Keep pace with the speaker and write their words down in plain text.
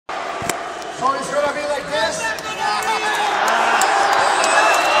So it's gonna be like this.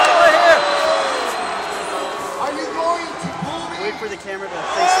 Are you going to boo me? Wait for the camera to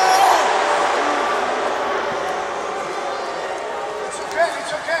face it. It's okay,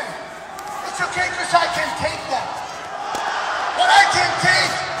 it's okay. It's okay because I can take that. What I can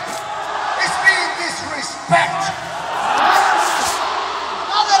take is being disrespect.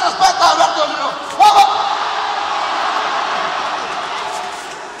 Dale respeto, Alberto.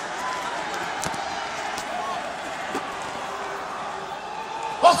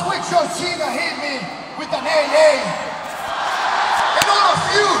 Last week, Cena hit me with an AA. And all of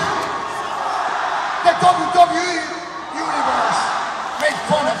you, the WWE universe, made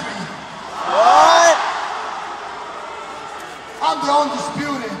fun of me. What? I'm the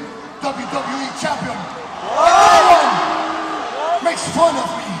undisputed WWE champion. What? Everyone makes fun of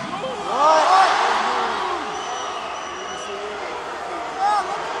me. What?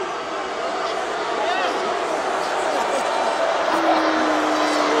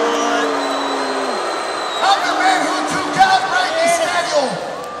 I'm the man who took out Rey Mysterio,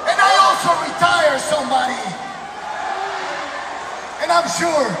 and I also retired somebody. And I'm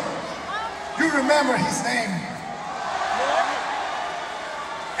sure you remember his name.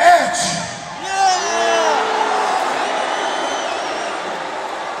 Edge.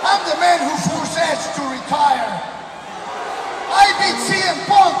 I'm the man who forced Edge to retire. I beat CM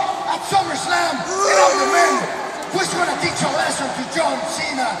Punk at SummerSlam, and I'm the man who's gonna teach a lesson to John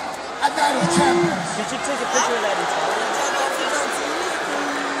Cena at Night of Champions. Did you take a picture of that entire?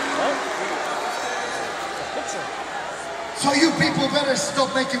 What? A picture. So you people better stop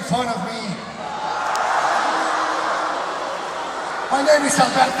making fun of me. My name is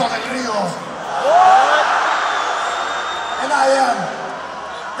Alberto del Rio. What? And I am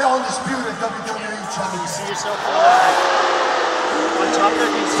the undisputed WWE champion. See yourself on top there?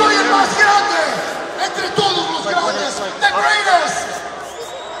 Do you see Soy el it más there? grande entre todos los grandes, the greatest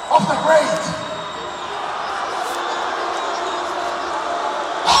of the great.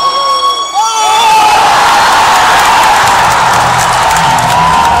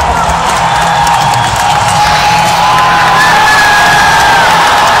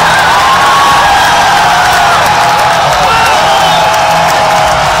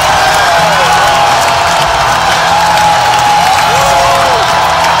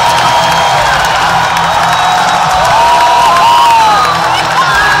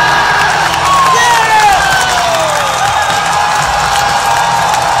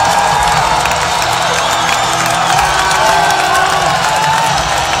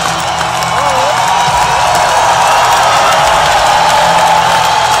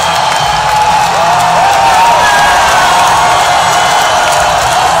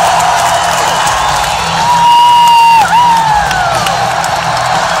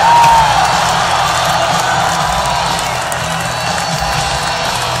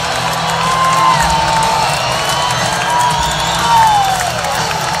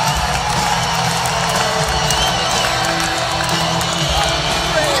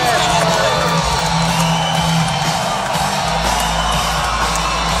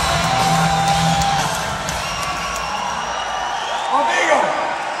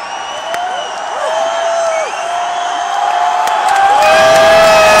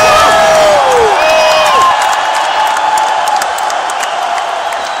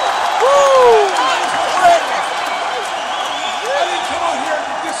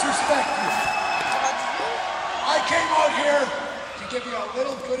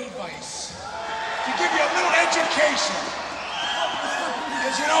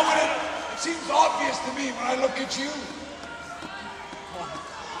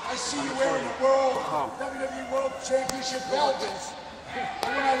 WWE World Championship belt.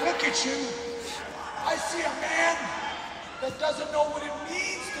 And when I look at you, I see a man that doesn't know what it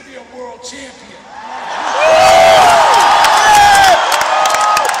means to be a world champion.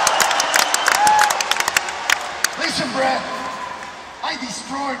 Listen, Bret, I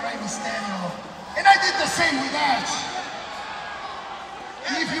destroyed Rey Mysterio, and I did the same with Edge.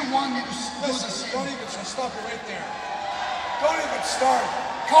 If you want me to do the same. Don't even stop it right there. Don't even start.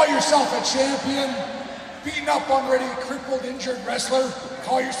 Call yourself a champion. Beaten up, already crippled, injured wrestler.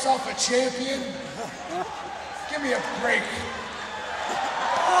 Call yourself a champion. Give me a break.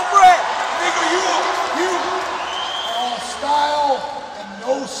 Oh, Bret! Nigga, you are all style and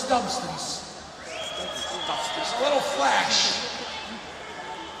no substance. Just a little flash.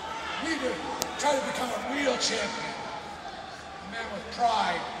 You need to try to become a real champion. A man with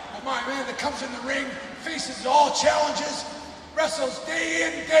pride. A man that comes in the ring, faces all challenges, wrestles day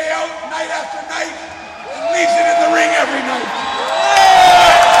in, day out, night after night, and leaves it in the ring every night.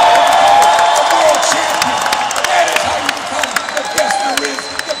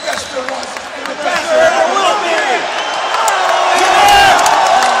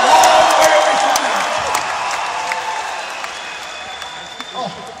 Oh,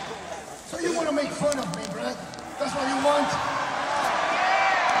 so you want to make fun of me, Bret? That's what you want?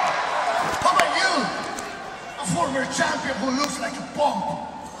 How about you? A former champion who looks like a bump.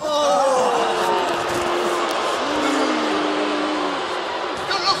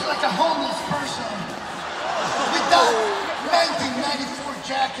 You look like a homeless person with that 1994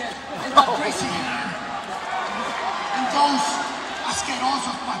 jacket and that crazy hair and those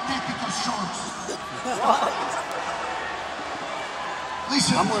asquerosos patéticos shorts.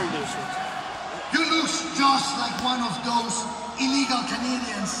 Listen, I'm wearing those shorts. you look just like one of those illegal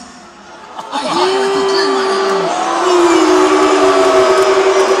Canadians I hired to clean my house.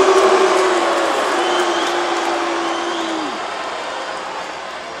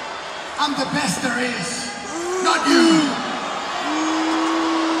 I'm the best there is, not you.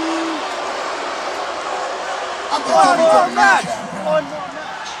 I'm the WWE champion. One more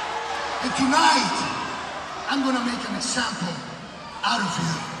match. And tonight, I'm gonna make an example out of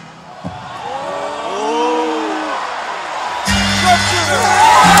you.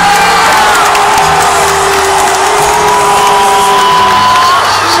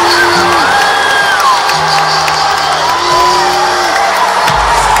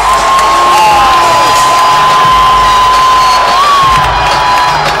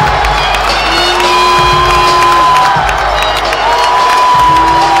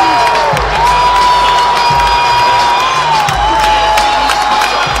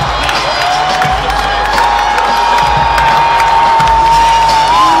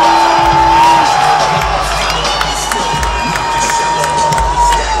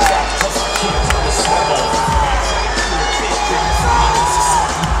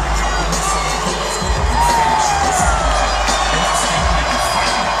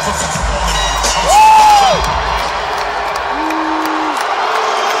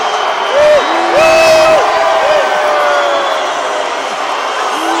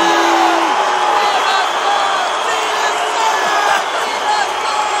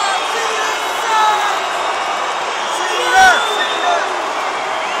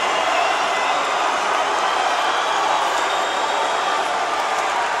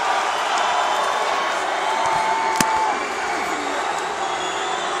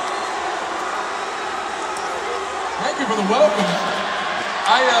 Thank you for the welcome.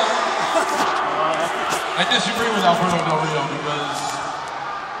 I disagree with Alberto Del Rio because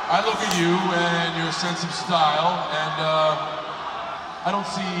I look at you and your sense of style, and I don't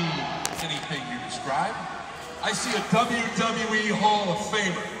see anything you describe. I see a WWE Hall of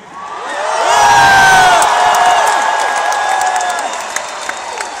Famer.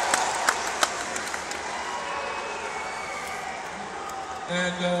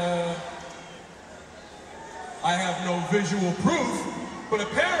 And I have no visual proof, but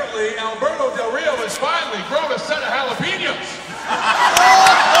apparently Alberto Del Rio has finally grown a set of jalapenos.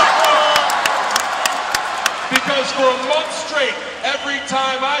 Because for a month straight, every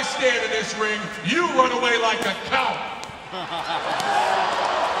time I stand in this ring, you run away like a cow.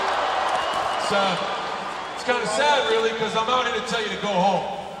 It's kind of sad, really, because I'm out here to tell you to go home.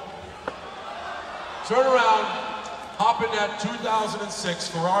 Turn around, hop in that 2006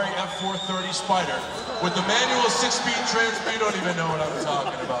 Ferrari F430 Spider with the manual 6-speed transmission. You don't even know what I'm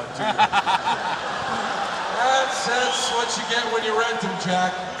talking about, do you? That's what you get when you rent them,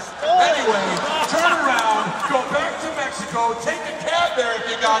 Jack. Anyway, turn around, go back to Mexico, take a cab there if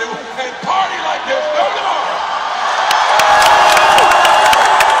you got to, and party like there's no tomorrow.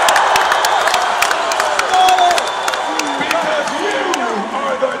 Because you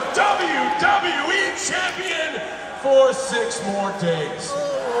are the WWE champion for 6 more days.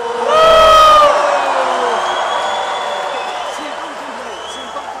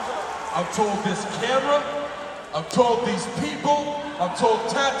 I've told this camera, I've told these people, I've told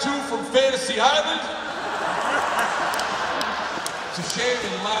Tattoo from Fantasy Island. It's a shame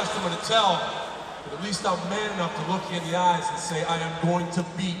you're the last I'm going to tell, but at least I'm man enough to look you in the eyes and say I am going to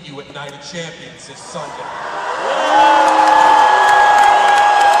beat you at Night of Champions this Sunday.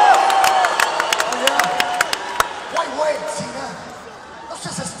 Why wait, Cena? That's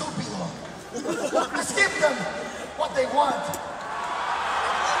just a stupid one. Just give them what they want.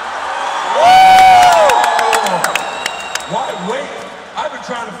 Why wait? I've been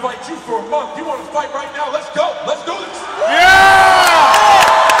trying to fight you for a month. You want to fight right now? Let's go. Let's do this. Yeah!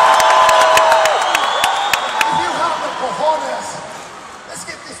 If you have the cojones, let's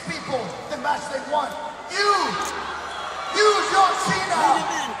give these people the match they want. Use your Cena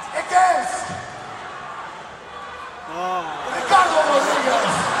against Ricardo.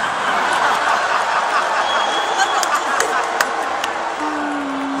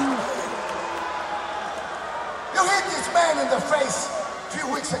 You hit this man in the face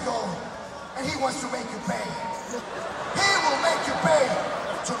weeks ago, and he wants to make you pay. He will make you pay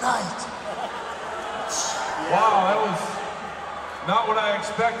tonight. Wow, that was not what I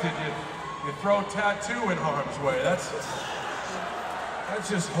expected. You throw tattoo in harm's way. That's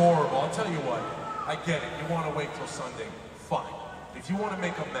just horrible. I'll tell you what, I get it. You want to wait till Sunday, fine. If you want to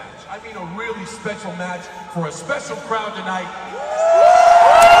make a match, I mean a really special match for a special crowd tonight.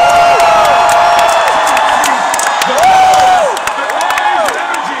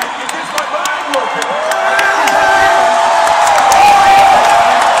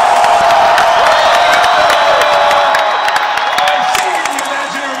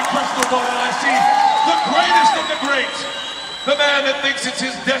 The man that thinks it's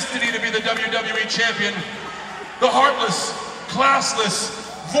his destiny to be the WWE champion, the heartless, classless,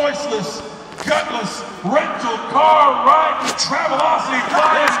 voiceless, gutless, rental car riding, Travelocity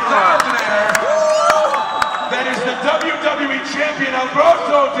flying thousandaire. That is the WWE champion,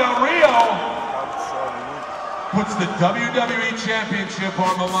 Alberto Del Rio. Puts the WWE championship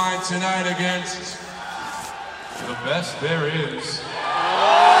on the line tonight against the best there is,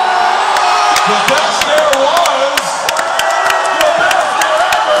 the best there was, the best there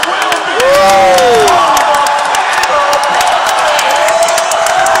ever will be.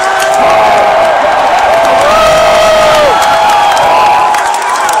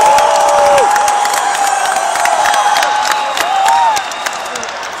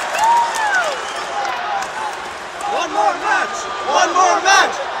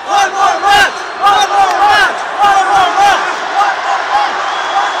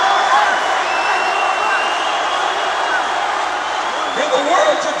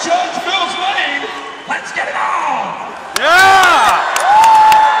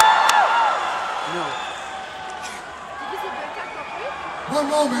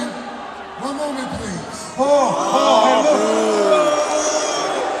 One moment, please. Hey, look.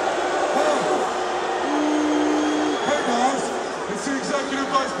 Hey, guys. It's the Executive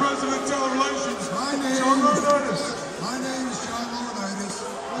Vice President of Talent Relations, John Laurinaitis. My name is John Laurinaitis.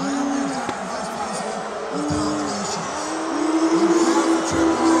 I am the Executive Vice President of Talent Relations. On behalf of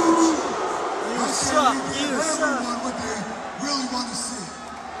Triple H, I can't give everyone what they really want to see.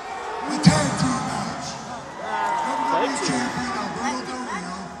 The tag team match. WWE Champion Alberto Del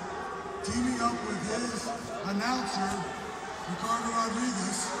Rio teaming up with his announcer, Ricardo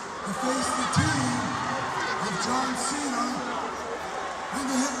to face the team of John Cena and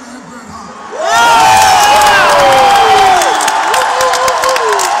the Hitman Bret Hart.